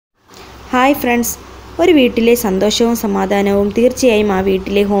Hi friends, ഒരു വീട്ടിലെ സന്തോഷവും സമാധാനവും തീർച്ചയായും ആ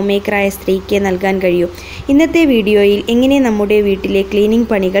വീട്ടിലെ ഹോം മേക്കറായ സ്ത്രീക്ക് നൽകാൻ കഴിയും. ഇന്നത്തെ വീഡിയോയിൽ എങ്ങനെ നമ്മുടെ വീട്ടിലെ ക്ലീനിങ്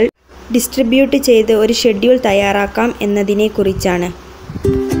പണികൾ ഡിസ്ട്രിബ്യൂട്ട് ചെയ്ത് ഒരു ഷെഡ്യൂൾ തയ്യാറാക്കാം എന്നതിനെക്കുറിച്ചാണ്.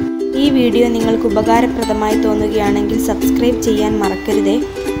 ഈ വീഡിയോ നിങ്ങൾക്ക് ഉപകാരപ്രദമായി തോന്നുകയാണെങ്കിൽ സബ്സ്ക്രൈബ് ചെയ്യാൻ മറക്കരുതേ.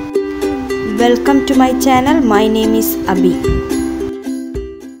 Welcome to my channel. My name is Abi.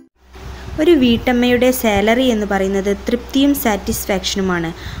 ഒരു വീട്ടമ്മയുടെ സാലറി എന്ന് പറയുന്നത് തൃപ്തിയും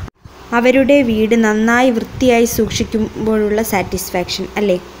സാറ്റിസ്ഫാക്ഷനുമാണ്. അവരുടെ വീട് നന്നായി വൃത്തിയായി സൂക്ഷിക്കുമ്പോഴുള്ള സാറ്റിസ്ഫാക്ഷൻ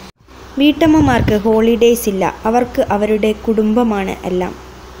അല്ലേ? വീട്ടമ്മമാർക്ക് ഹോളിഡേയ്സ് ഇല്ല, അവർക്ക് അവരുടെ കുടുംബമാണ് എല്ലാം.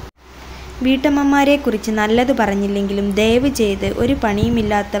 വീട്ടമ്മമാരെക്കുറിച്ച് നല്ലത് പറഞ്ഞില്ലെങ്കിലും ദയവ് ചെയ്ത് ഒരു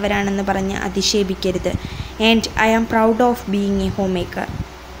പണിയുമില്ലാത്തവരാണെന്ന് പറഞ്ഞ് അധിക്ഷേപിക്കരുത്. And I am proud of being A home maker.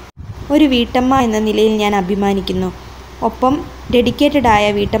 ഒരു വീട്ടമ്മ എന്ന നിലയിൽ ഞാൻ അഭിമാനിക്കുന്നു. ഒപ്പം ഡെഡിക്കേറ്റഡ് ആയ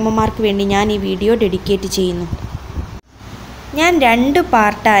വീട്ടമ്മമാർക്ക് വേണ്ടി ഞാൻ ഈ വീഡിയോ ഡെഡിക്കേറ്റ് ചെയ്യുന്നു. ഞാൻ 2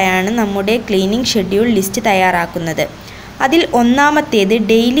 പാർട്ടായാണ് നമ്മുടെ ക്ലീനിങ് ഷെഡ്യൂൾ ലിസ്റ്റ് തയ്യാറാക്കുന്നത്. അതിൽ ഒന്നാമത്തേത്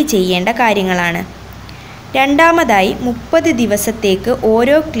ഡെയിലി ചെയ്യേണ്ട കാര്യങ്ങളാണ്. രണ്ടാമതായി 30 ദിവസത്തേക്ക്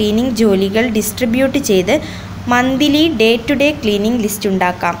ഓരോ ക്ലീനിങ് ജോലികൾ ഡിസ്ട്രിബ്യൂട്ട് ചെയ്ത് monthly day to day cleaning list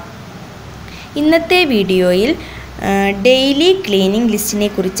ഉണ്ടാക്കാം. ഇന്നത്തെ വീഡിയോയിൽ ഡെയിലി ക്ലീനിങ്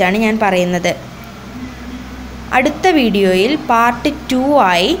ലിസ്റ്റിനെ കുറിച്ചാണ് ഞാൻ പറയുന്നത്. അടുത്ത വീഡിയോയിൽ പാർട്ട് 2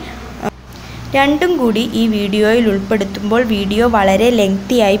 ആയി രണ്ടും കൂടി ഈ വീഡിയോയിൽ ഉൾപ്പെടുത്തുമ്പോൾ വീഡിയോ വളരെ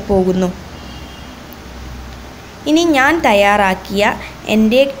ലെങ്തി ആയി പോകുന്നു. ഇനി ഞാൻ തയ്യാറാക്കിയ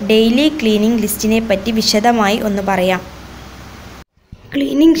എൻ്റെ ഡെയിലി ക്ലീനിങ് ലിസ്റ്റിനെ പറ്റി വിശദമായി ഒന്ന് പറയാം.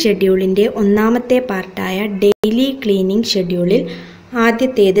 ക്ലീനിങ് ഷെഡ്യൂളിൻ്റെ ഒന്നാമത്തെ പാർട്ടായ ഡെയിലി ക്ലീനിങ് ഷെഡ്യൂളിൽ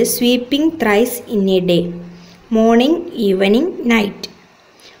ആദ്യത്തേത് sweeping thrice in A day, morning, evening, night.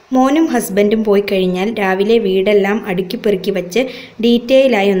 മോനും ഹസ്ബൻഡും പോയി കഴിഞ്ഞാൽ രാവിലെ വീടെല്ലാം അടുക്കിപ്പെറുക്കി വച്ച്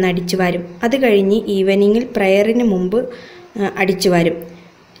ഡീറ്റെയിലായി ഒന്ന് അടിച്ചു വാരും. അത് കഴിഞ്ഞ് ഈവനിങ്ങിൽ പ്രയറിന് മുമ്പ് അടിച്ചു വാരും.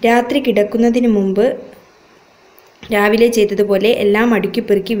 രാത്രി കിടക്കുന്നതിന് മുമ്പ് രാവിലെ ചെയ്തതുപോലെ എല്ലാം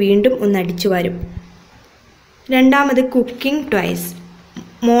അടുക്കിപ്പെറുക്കി വീണ്ടും ഒന്ന് അടിച്ചു വാരും. രണ്ടാമത് കുക്കിംഗ് ട്വൈസ്,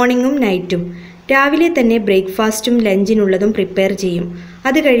 മോർണിംഗും നൈറ്റും. രാവിലെ തന്നെ ബ്രേക്ക്ഫാസ്റ്റും ലഞ്ചിനുള്ളതും പ്രിപ്പയർ ചെയ്യും.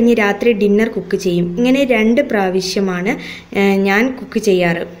 അത് കഴിഞ്ഞ് രാത്രി ഡിന്നർ കുക്ക് ചെയ്യും. ഇങ്ങനെ 2 പ്രാവശ്യമാണ് ഞാൻ കുക്ക്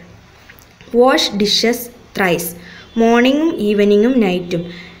ചെയ്യാറ്. Wash dishes thrice, മോർണിംഗും ഈവനിങ്ങും നൈറ്റും.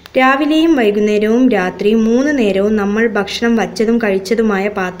 രാവിലെയും വൈകുന്നേരവും രാത്രിയും 3 നേരവും നമ്മൾ ഭക്ഷണം വച്ചതും കഴിച്ചതുമായ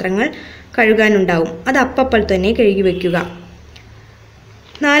പാത്രങ്ങൾ കഴുകാനുണ്ടാവും. അത് അപ്പോൾ തന്നെ കഴുകി വയ്ക്കുക.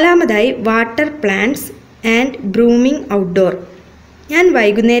 നാലാമതായി വാട്ടർ പ്ലാന്റ്സ് ആൻഡ് ബ്രൂമിംഗ് ഔട്ട്ഡോർ. ഞാൻ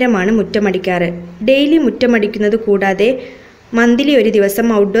വൈകുന്നേരമാണ് മുറ്റമടിക്കാറ്. ഡെയിലി മുറ്റമടിക്കുന്നത് കൂടാതെ മന്ത്ലി ഒരു ദിവസം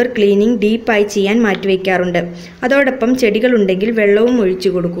ഔട്ട്ഡോർ ക്ലീനിങ് ഡീപ്പായി ചെയ്യാൻ മാറ്റിവെക്കാറുണ്ട്. അതോടൊപ്പം ചെടികളുണ്ടെങ്കിൽ വെള്ളവും ഒഴിച്ചു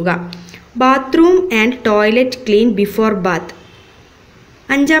കൊടുക്കുക. Bathroom and toilet clean before Baat.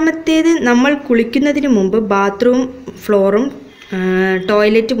 അഞ്ചാമത്തേത് നമ്മൾ കുളിക്കുന്നതിന് മുമ്പ് ബാത്റൂം ഫ്ലോറും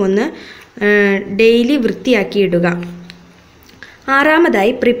ടോയ്ലറ്റും ഒന്ന് daily വൃത്തിയാക്കിയിടുക.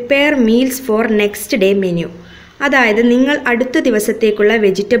 ആറാമതായി prepare meals for next day menu. അതായത് നിങ്ങൾ അടുത്ത ദിവസത്തേക്കുള്ള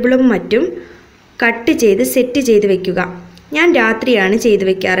വെജിറ്റബിളും മറ്റും കട്ട് ചെയ്ത് സെറ്റ് ചെയ്ത് വയ്ക്കുക. ഞാൻ രാത്രിയാണ് ചെയ്തു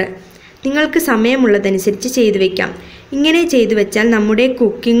വയ്ക്കാറ്. നിങ്ങൾക്ക് സമയമുള്ളതനുസരിച്ച് ചെയ്തു വയ്ക്കാം. ഇങ്ങനെ ചെയ്തു വെച്ചാൽ നമ്മുടെ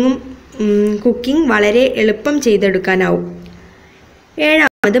കുക്കിംഗ് വളരെ എളുപ്പം ചെയ്തെടുക്കാനാവും.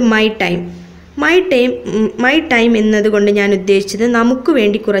 ഏഴാമത് മൈ ടൈം. മൈ ടൈം എന്നതുകൊണ്ട് ഞാൻ ഉദ്ദേശിച്ചത് നമുക്ക്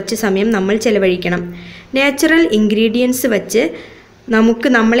വേണ്ടി കുറച്ച് സമയം നമ്മൾ ചെലവഴിക്കണം. നാച്ചുറൽ ഇൻഗ്രീഡിയൻസ് വച്ച് നമുക്ക്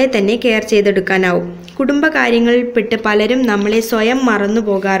നമ്മളെ തന്നെ കെയർ ചെയ്തെടുക്കാനാവും. കുടുംബകാര്യങ്ങളിൽപ്പെട്ട് പലരും നമ്മളെ സ്വയം മറന്നു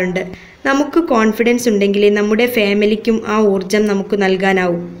പോകാറുണ്ട്. നമുക്ക് കോൺഫിഡൻസ് ഉണ്ടെങ്കിലേ നമ്മുടെ ഫാമിലിക്കും ആ ഊർജം നമുക്ക്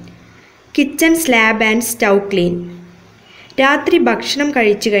നൽകാനാവും. Kitchen slab and stove clean. രാത്രി ഭക്ഷണം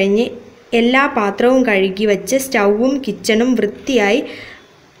കഴിച്ചു കഴിഞ്ഞ് എല്ലാ പാത്രവും കഴുകി വച്ച് സ്റ്റൗവും കിച്ചണും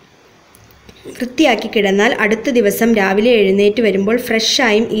വൃത്തിയാക്കി കിടന്നാൽ അടുത്ത ദിവസം രാവിലെ എഴുന്നേറ്റ് വരുമ്പോൾ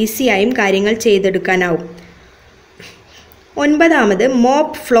ഫ്രഷായും ഈസിയായും കാര്യങ്ങൾ ചെയ്തെടുക്കാനാവും. ഒൻപതാമത്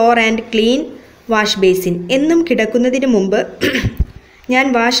mop floor and clean wash basin. എന്നും കിടക്കുന്നതിന് മുമ്പ് ഞാൻ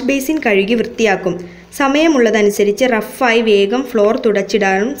വാഷ് ബേസിൻ കഴുകി വൃത്തിയാക്കും. സമയമുള്ളതനുസരിച്ച് റഫായി വേഗം ഫ്ലോർ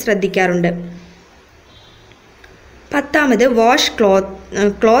തുടച്ചിടാനും ശ്രദ്ധിക്കാറുണ്ട്. പത്താമത് wash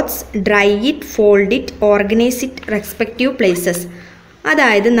clothes, dry it, fold it, organise it respective places.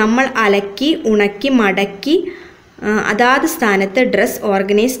 അതായത് നമ്മൾ അലക്കി ഉണക്കി മടക്കി അതാത് സ്ഥാനത്ത് ഡ്രസ്സ്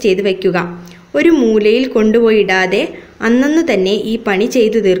ഓർഗനൈസ് ചെയ്ത് വയ്ക്കുക. ഒരു മൂലയിൽ കൊണ്ടുപോയി ഇടാതെ അന്നന്ന് തന്നെ ഈ പണി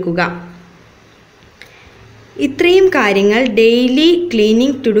ചെയ്തു തീർക്കുക. ഇത്രയും കാര്യങ്ങൾ ഡെയിലി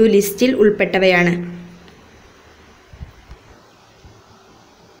ക്ലീനിങ് ടു ഡു ലിസ്റ്റിൽ ഉൾപ്പെട്ടവയാണ്.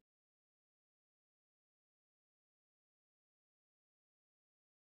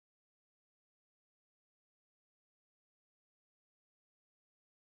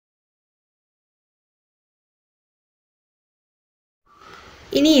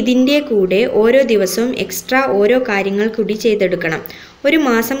 ഇനി ഇതിൻ്റെ കൂടെ ഓരോ ദിവസവും എക്സ്ട്രാ ഓരോ കാര്യങ്ങൾ കൂടി ചെയ്തെടുക്കണം. ഒരു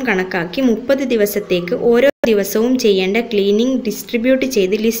മാസം കണക്കാക്കി 30 ദിവസത്തേക്ക് ഓരോ ദിവസവും ചെയ്യേണ്ട ക്ലീനിങ് ഡിസ്ട്രിബ്യൂട്ട്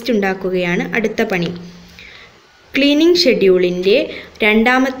ചെയ്ത് ലിസ്റ്റ് ഉണ്ടാക്കുകയാണ് അടുത്ത പണി. ക്ലീനിങ് ഷെഡ്യൂളിൻ്റെ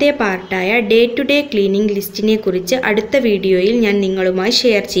രണ്ടാമത്തെ പാർട്ടായ ഡേ ടു ഡേ ക്ലീനിങ് ലിസ്റ്റിനെ കുറിച്ച് അടുത്ത വീഡിയോയിൽ ഞാൻ നിങ്ങളുമായി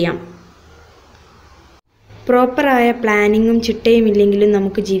ഷെയർ ചെയ്യാം. പ്രോപ്പറായ പ്ലാനിങ്ങും ചിട്ടയും ഇല്ലെങ്കിലും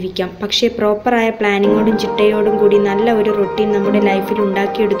നമുക്ക് ജീവിക്കാം. പക്ഷേ പ്രോപ്പറായ പ്ലാനിങ്ങോടും ചിട്ടയോടും കൂടി നല്ല ഒരു റൊട്ടീൻ നമ്മുടെ ലൈഫിൽ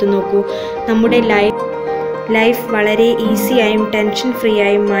ഉണ്ടാക്കിയെടുത്തു നോക്കൂ. നമ്മുടെ ലൈഫ് വളരെ ഈസിയായും ടെൻഷൻ ഫ്രീ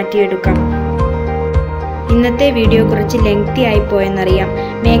ആയും മാറ്റിയെടുക്കാം. ഇന്നത്തെ വീഡിയോ കുറച്ച് ലെങ്തി ആയിപ്പോയെന്നറിയാം.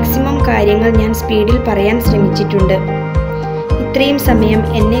 മാക്സിമം കാര്യങ്ങൾ ഞാൻ സ്പീഡിൽ പറയാൻ ശ്രമിച്ചിട്ടുണ്ട്. ഇത്രയും സമയം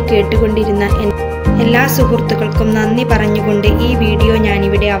എന്നെ കേട്ടുകൊണ്ടിരുന്ന എല്ലാ സുഹൃത്തുക്കൾക്കും നന്ദി പറഞ്ഞുകൊണ്ട് ഈ വീഡിയോ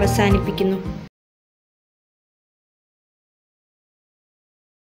ഞാനിവിടെ അവസാനിപ്പിക്കുന്നു.